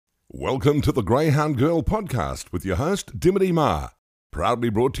Welcome to the Greyhound Girl podcast with your host, Dimity Ma. Proudly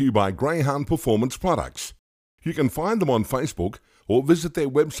brought to you by Greyhound Performance Products. You can find them on Facebook or visit their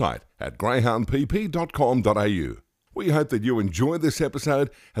website at greyhoundpp.com.au. We hope that you enjoy this episode,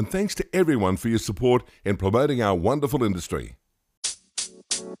 and thanks to everyone for your support in promoting our wonderful industry.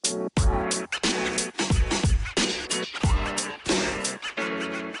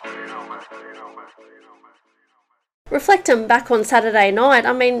 Reflecting back on Saturday night,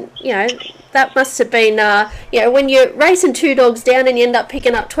 I mean, that must have been, when you're racing two dogs down and you end up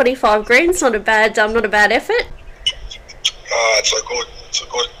picking up 25 grand, it's not a bad effort. It's a good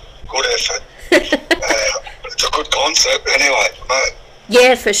effort. It's a good concept anyway, mate.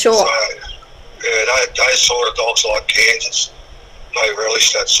 Yeah, for sure. So, they sort of dogs like Kansas, they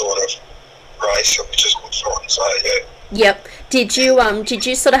relish that sort of race, which is good for them. So yeah. Yep. Did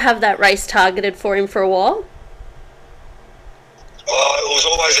you sort of have that race targeted for him for a while? It was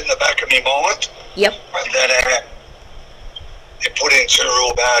always in the back of my mind. Yep. And then he put in two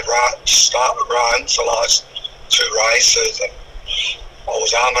real bad runs the last two races, and I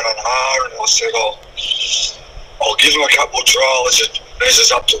was arming and ahhing, and I said, I'll give him a couple of trials. It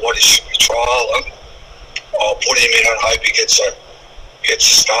measures up to what he should be trialling. I'll put him in and hope he gets a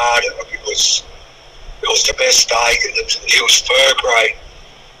start. And it was the best day. He was third grade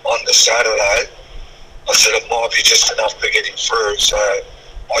on the Saturday. I said it might be just enough to get him through. So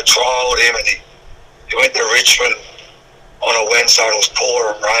I trialled him, and he went to Richmond on a Wednesday. It was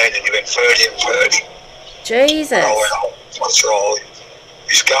pouring rain, and he went 30 and 30. Jesus. And I said,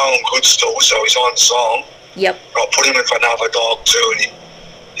 he's going good still, so he's on song. Yep. I put him in for another dog too, and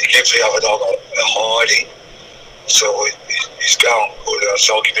he gives the other dog a hiding. So he's going good.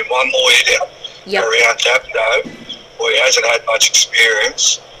 So I'll give him one more hit out around Tapdo, where he hasn't had much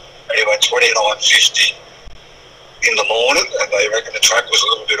experience. And he went 29.50 in the morning, and they reckon the track was a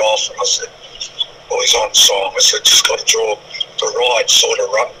little bit off. And I said, he's on song. I said, just got to draw the right sort of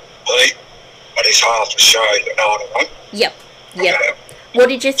beat, but he's half a show, you know what I mean? Yep. What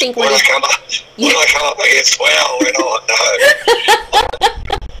did you think when I come up against Wow, I went, no.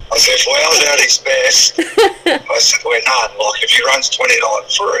 I said, if Wow's at his best, I said, we're none. Like, if he runs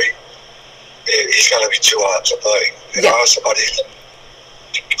 29.3, he's going to be too hard to beat. You know, so, but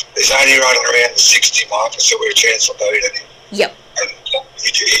he's only running around the 60 mark, so we're a chance of beating him. Yep. And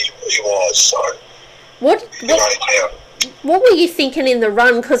he was, so what were you thinking in the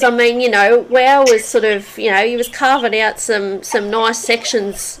run? Because, I mean, Wow was sort of, he was carving out some nice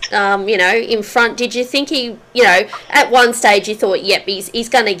sections, in front. Did you think at one stage you thought, yep, he's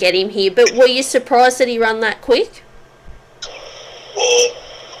going to get him here, but were you surprised that he run that quick? Well,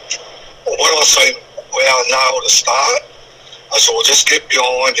 when I seen Wow nailed to start, I said, well, just get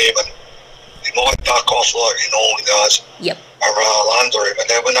behind him, and he might duck off like he normally does. Yep. I rail under him, and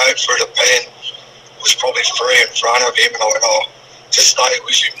then when they through the pen, was probably three in front of him, and I went, just stay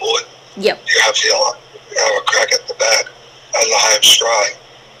with him, boy. Yep. You have a crack at the back and the home straight.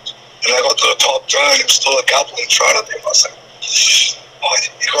 And I got to the top turn, he was still a couple in front of him. I said, you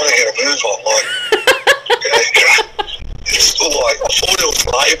got to get a move on, like, it's still like, I thought it was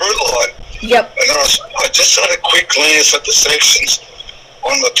labouring, Yep. And then I just had a quick glance at the sections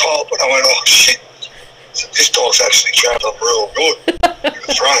on the top, and I went, shit, this dog's actually travelling real good in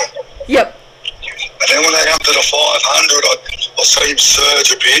front. Yep. And then when they got to the 500, I saw him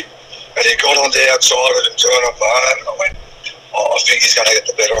surge a bit, and he got on the outside of him, turning up home, and I went, I think he's going to get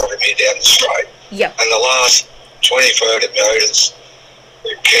the better of him here down the straight. Yep. And the last 20, 30 metres,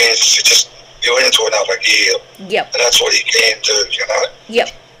 Kansas, he went into another gear. Yep. And that's what he can do, Yep.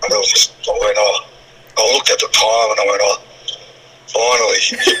 And I looked at the time, and I went, finally,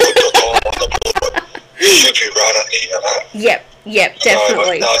 you put the time on the board. You should be running here, Yep,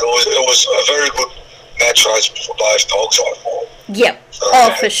 definitely. So, it was a very good match race for both dogs, I thought. Yep.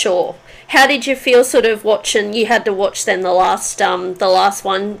 So, for sure. How did you feel sort of watching? You had to watch then the last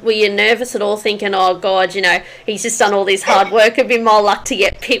one. Were you nervous at all, thinking, oh God, he's just done all this hard work, it'd be more luck to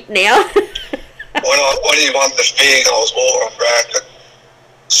get pipped now? when he won the thing, I was walking back and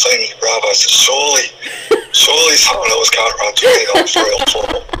seeing my brother. I said, surely someone else can't run 29 3 or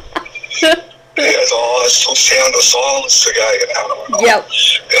 4. It's still sound of silence to go, Yep.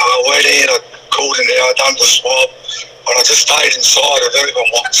 I went in, I called him out, I done the swab, and I just stayed inside. I didn't even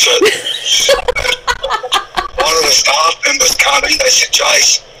watch it. One of the staff members came in, they said,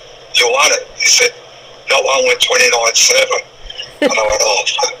 Jace, you won it. He said, no one went 29.7. And I went, I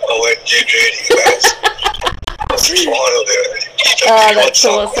went, you beauty, guys. I was finally that's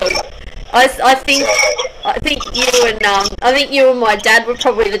awesome. I think you and my dad were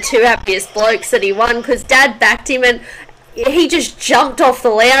probably the two happiest blokes that he won, because Dad backed him, and he just jumped off the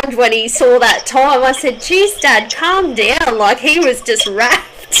lounge when he saw that time. I said, geez, Dad, calm down. Like, he was just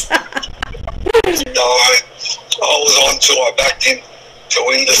wrapped. No, I was on to, I backed him to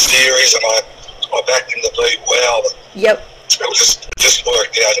win the series, and I backed him to beat well. Yep. It just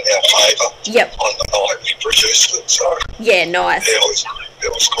worked out in our favour. Yep. On the night we produced it, so yeah, nice. Yeah,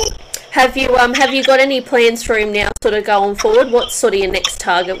 it was good. Have you got any plans for him now, sort of going forward? What's sort of your next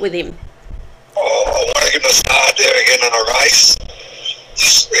target with him? Oh, I want to give him a start there again in a race.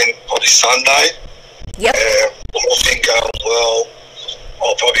 Probably Sunday. Yep. All things going well,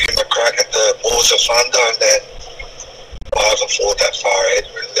 I'll probably give him a crack at the Wars of Thunder, and then I haven't thought that far ahead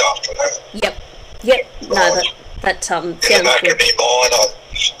really after that. Yep. No, that sounds in the back good. of my mind, I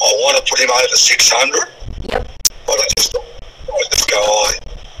want to put him over 600. Yep. But I just go,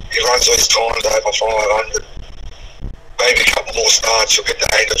 he runs these times over 500. Maybe a couple more starts, you'll get the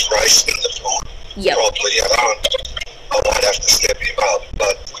hang of racing in the field. Yep. Probably, you know, I won't have to step him up,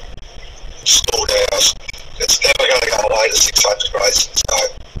 but still now, it's never going to go away to 600 racing, so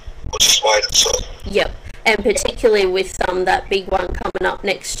we'll just wait and see. Yep. And particularly with that big one coming up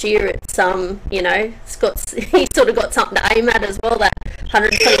next year, it's you know, he's sort of got something to aim at as well, that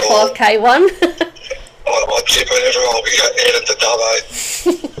 125k one. I tip it, everyone will be heading to Dubbo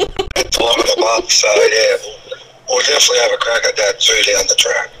at time of the month, so yeah, we'll definitely have a crack at that too down the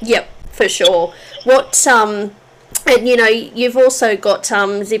track. Yep, for sure. What and you know, you've also got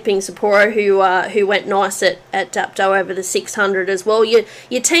Zipping Sapporo who went nice at Dapto over the 600 as well. Your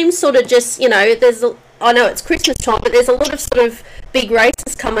team's sort of just, you know, I know it's Christmas time, but there's a lot of sort of big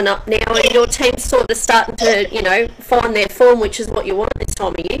races coming up now, and your team's sort of starting to, you know, find their form, which is what you want this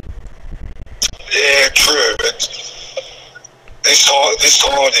time of year. Yeah, true. This time of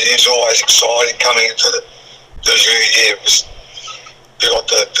the year is always exciting coming into the new year. You got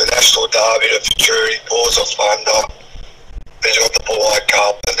the National Derby, the Futurity, Wars of Thunder, then you got the Bulleye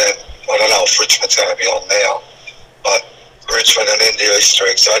Cup, and then I don't know if Richmond's going to be on now, but Richmond and then the Easter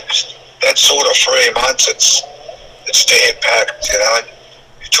egg. So that sort of 3 months, it's jam packed, you know.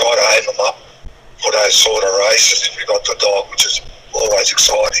 You try to aim them up for those sort of races if you got the dog, which is always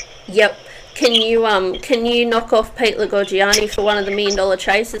exciting. Yep. Can you knock off Pete Lagorgiani for one of the $1 million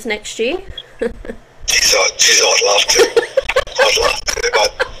chases next year? Geez, I'd love to. I'd love to,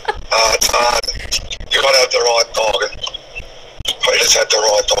 but it's hard. You've got to have the right dog, and Peter's had the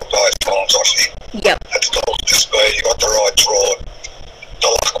right dog both times, I think. Yep. Had the dog to speed, you got the right draw, the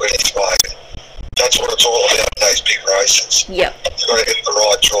luck when he's playing. That's what it's all about in these big races. Yep. You've got to get the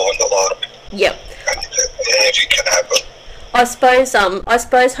right draw and the luck. Yep. And if you can happen. I suppose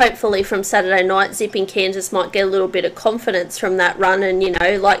hopefully from Saturday night, Zipping Kansas might get a little bit of confidence from that run, and, you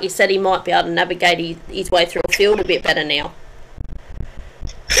know, like you said, he might be able to navigate his way through a field a bit better now.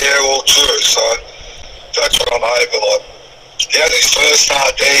 Yeah, well, true. So that's what I'm hoping. Like, he had his first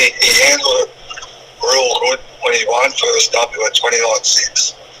start there. He handled it real good when he won first up. He went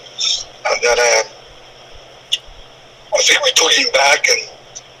 29.6, and then I think we took him back, and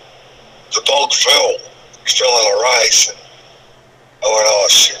the dog fell. He fell in a race, and I went, oh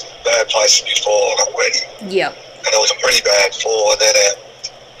shit, bad place before, and I went him. Yep. And it was a pretty bad fall, and then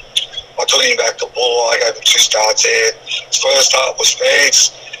I took him back to Bull. I gave him 2 starts there. His first start was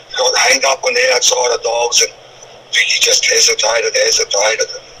fast. He got hanged up on the outside of dogs, and he just hesitated. And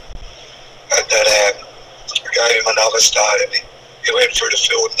then I gave him another start, and he went through the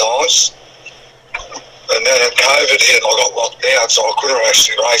field nice. And then COVID hit, and I got locked down, so I couldn't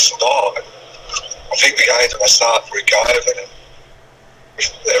actually race the dog. I think we gave him a start for COVID, and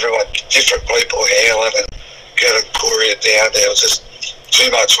everyone, different people handling and getting courier down there. It was just too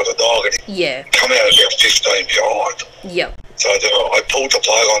much for the dog, and he come out about 15 behind. Yep. So I pulled the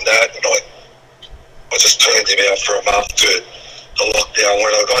plug on that, and I just turned him out for a month to the lockdown.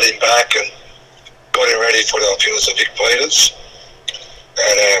 When I got him back and got him ready for the appeals of Vic Peters,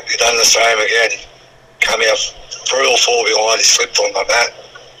 and he done the same again. He come out 3 or 4 behind, he slipped on the mat,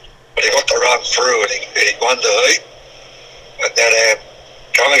 but he got the run through, and he won the heat. And then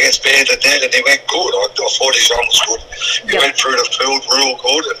come against Bandit then, and he went good. I thought his run was good. He went through the field real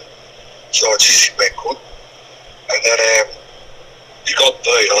good, and so geez, he went good. And then he got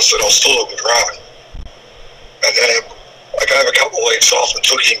beat. I said, I'll still a good run. And then I gave a couple of weeks off and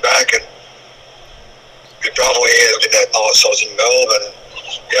took him back, and my brother handled him that night, so I was in Melbourne, and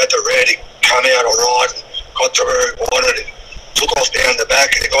he had the red. He come out all right and got to where he wanted, and took off down the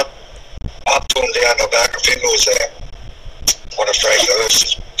back, and he got up to him down the back. I think it was one of Frank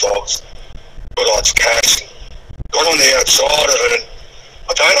Lewis's dogs, Good Odds Cash, and got on the outside of it, and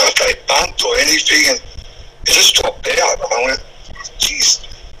I don't know if they bumped or anything, and he just dropped out. I went, geez,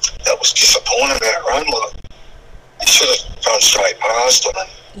 that was disappointing, that run. Like. he should have run straight past him. And,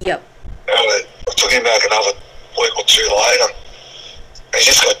 Yep. it took him back another week or two later. He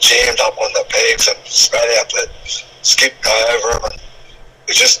just got jammed up on the pegs and spat out that skipped over him. And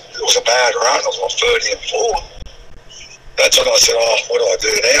it was a bad run. It was like 30 and 4. That's when I said, what do I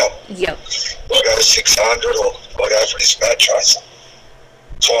do now? Yep. Do I go 600 or do I go for this match race?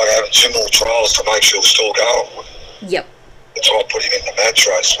 So I gave him 2 more trials to make sure he was still going. Yep. That's why I put him in the match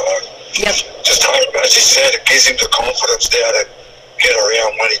race. So Yep. just hope, as he said, it gives him the confidence now to get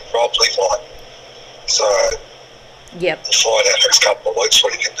around when he properly like. So Yep. we'll find out next couple of weeks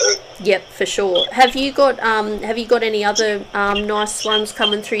what he can do. Yep, for sure. Have you got any other nice ones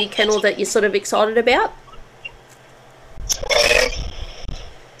coming through your kennel that you're sort of excited about? We've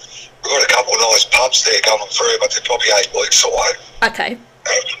got a couple of nice pups there coming through, but they're probably 8 weeks away. Okay.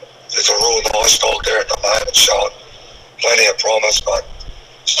 There's a real nice dog there at the moment showing plenty of promise, but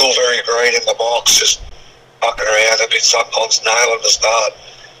still very green in the box, just mucking around a bit, sometimes nailing the start,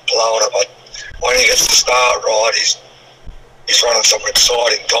 blowing it, but when he gets the start right, he's running some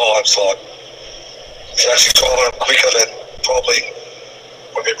exciting times. Like, he's actually trying them quicker than probably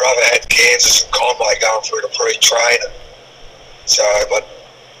when my brother had Kansas and Conway going through the pre-training. So, but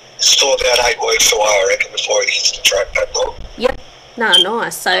it's still about 8 weeks away, I reckon, before he hits the track, that dog. Yep. No,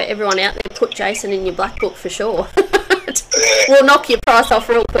 nice. So everyone out there, put Jason in your black book for sure. Yeah. We'll knock your price off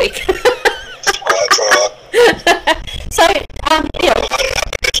real quick. That's all right. So, yeah.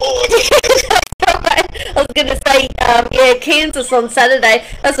 I was going to say, yeah, Kansas on Saturday.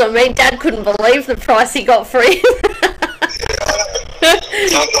 That's what I mean. Dad couldn't believe the price he got for him.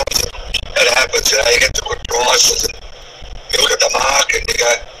 Sometimes it happens, you get the good prices and you look at the market and you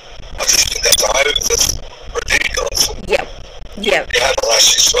go, I just think that's over, that's ridiculous. Yep. Yep. You have to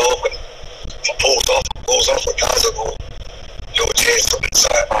lash yourself, and if it pulls off, it doesn't, or your chance to win so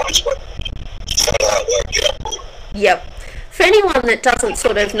much, but it's not hard work, good. Yep. For anyone that doesn't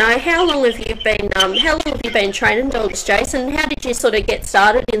sort of know, how long have you been training dogs, Jason? How did you sort of get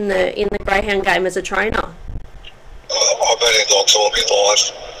started in the greyhound game as a trainer? I've been in dogs all my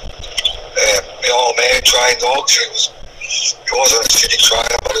life. My old man trained dogs. He wasn't a city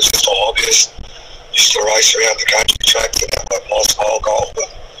trainer, but he was just a hobbyist. Used to race around the country tracks and that, like my style golf.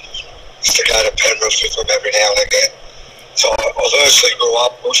 But used to go to Penrith with them every now and again. So I virtually grew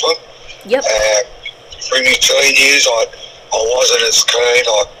up with them. Yep. For my teen years, I wasn't as keen.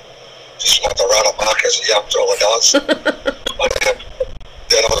 I just wanted to run amok as a young fella does. But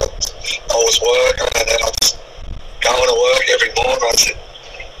then I was working, and then I just going to work every morning. I said,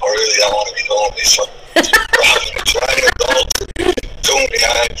 I really don't want to be doing this. Rather than training dogs, doing my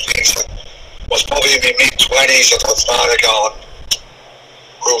own things. I was probably in my mid-20s and I started going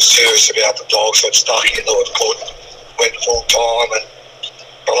real serious about the dogs. I'd stuck into it good, went full-time, and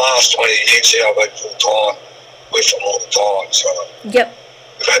the last 20 years here I've been full-time with them all the time. So yep.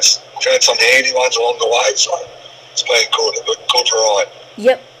 we've had some handy ones along the way, so it's been good, a good ride.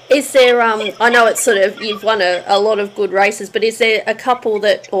 Yep. Is there, I know it's sort of, you've won a lot of good races, but is there a couple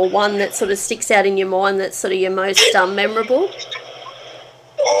that, or one that sort of sticks out in your mind that's sort of your most memorable?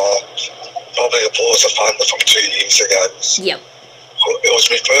 Probably the Paws of Thunder from 2 years ago. Yep. It was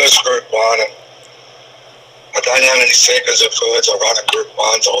my first Group 1, and I don't know how many seconds or thirds I run in Group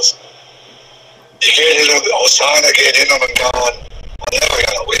 1s. I was starting to get in them and going, I'm never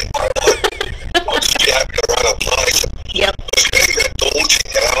going to win. I'll just be happy to run a place. Yep. It was getting a bit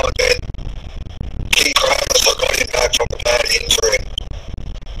daunting, and then King Kratos, I got him back from a bad injury.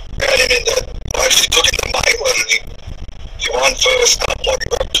 I actually took him to Maitland, and he won first up, like he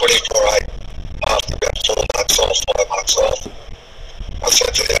ran 24-8 after about 4 months off, 5 months off. I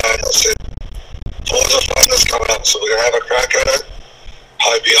said to the owner, I said, Paws of Thunder's coming up, so we're going to have a crack at it.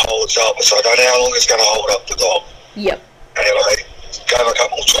 Hope he holds up. So I don't know how long he's going to hold up the dog. Yep. Anyway, gave him a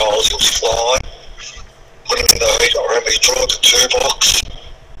couple of trials, he was flying. Put him in the heat. I remember he drew the 2 box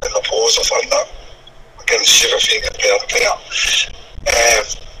in the Paws of Thunder. I get a shiver finger about the pound. And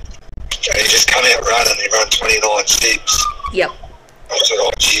he just come out running, he ran 29-6. Yep. I said,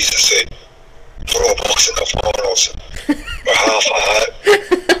 oh Jesus, he drew a box in the final. I said, we're half a hope.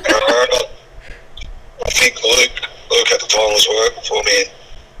 And I remember, I think Luke at the time was working for me,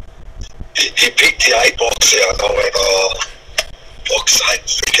 and he picked the 8 box out, and I went, oh, box 8,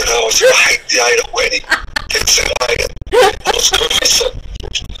 freaking hell, I said, I hate the 8 at wedding. Get set 8. I was good for some.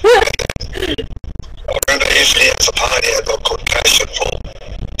 I remember Anthony at the party, I got good passion for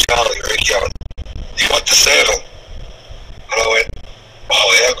Charlie Ricky, and he got to 7. And I went, oh,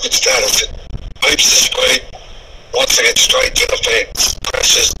 how good's that? I said, heaps of speed, wants to get straight to the fence,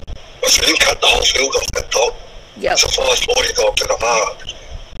 crashes. I said, he cut the whole field off that dog. Yep. It's a 540 dog to the mark.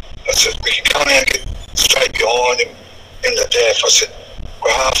 I said, we can come out and get straight behind him in the death. I said,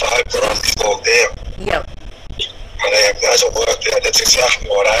 we're half over to run this dog down. Yep. And as it worked out, that's exactly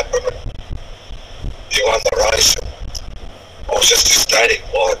what happened. He won the race. And I was just ecstatic,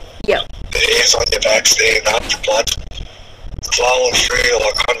 like, Yep. the hands on your back, standing up, the blood flowing through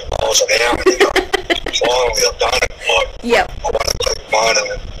like 100 miles an hour. And you go, finally, I've done it. Like, Yep. I won the Group 1, and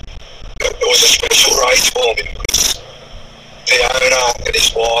it was a special race for me because the owner and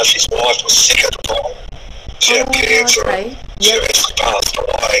his wife was sick at the time. She had cancer. Okay. She Yep. eventually passed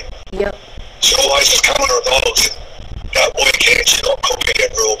away. Yep. She always was coming to her dogs, and that weekend she got cooking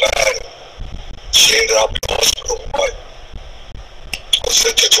it real bad. She ended up in hospital. Like, I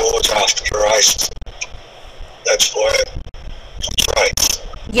said to George after the race, that's why it's race.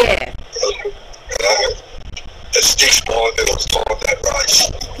 Yeah. You know, it sticks by me all the time, that race.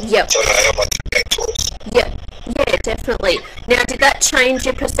 Yep. So I know how much it meant to us. Yep. Yeah, definitely. Now, did that change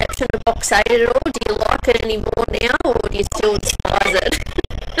your perception of box 8 at all? Do you like it any more now, or do you still despise it?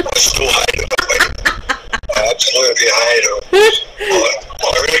 I still hate it. I absolutely hate it. I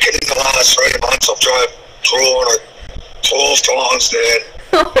reckon in the last 3 months I've drawn it 12 times then.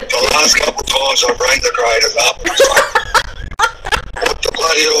 The last couple of times I've rang the graders up. And it's like, what the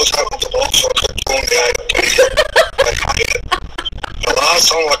bloody hell's happened to the box? I could draw the 8 I hate it. The last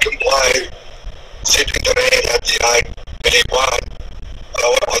time I can play, Sydney Demand had the 8 and he won. I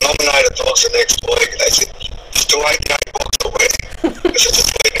nominated dogs the next week and they said, you still ain't the 8 box to win. I said,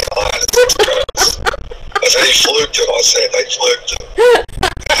 just leave me alone. It's gross. I said, he fluked it. I said, they fluked it.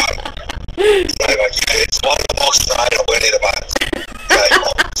 It's one of the boxes I hate. I went in about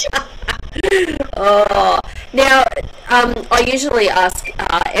Oh, now I usually ask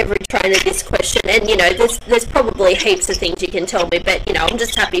every trainer this question, and you know, there's probably heaps of things you can tell me, but you know, I'm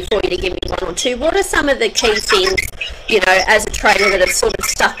just happy for you to give me one or two. What are some of the key things, you know, as a trainer that have sort of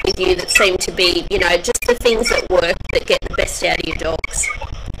stuck with you that seem to be, you know, just the things that work that get the best out of your dogs?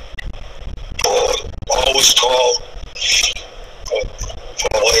 I was told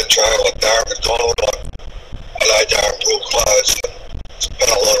from a lead trainer like Darren McDonald, I know Darren real close and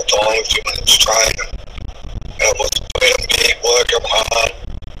spent a lot of time with him in his training. And it was beat them big, work them hard.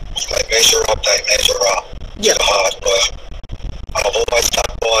 If they measure up, they measure up. Yep. It's hard work. And I've always stuck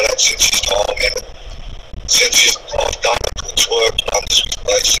by that since he's told me. And I've done it, it's worked wonders with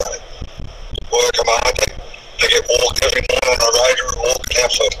they say. Work them hard, they get walked every morning on a rotary, walking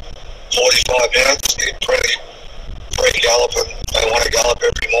out for 45 minutes, they get pre-galloping. They want to gallop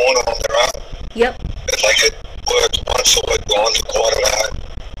every morning on their own. Yep. And they get worked once a week, lines are quite an hour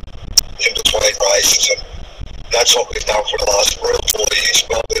in between races. And that's what we've done for the last 3 or 4 years.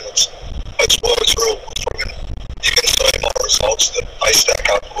 Well, and it's worked real good for me. You can see my results that they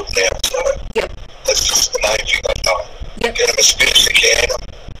stack up good now. So that's just the main thing I've done. Get them as fit as you can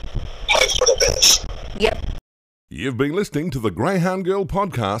and hope for the best. You've been listening to the Greyhound Girl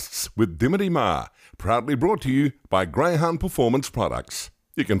podcasts with Dimity Ma, proudly brought to you by Greyhound Performance Products.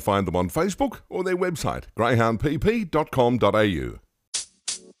 You can find them on Facebook or their website,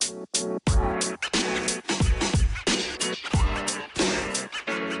 greyhoundpp.com.au.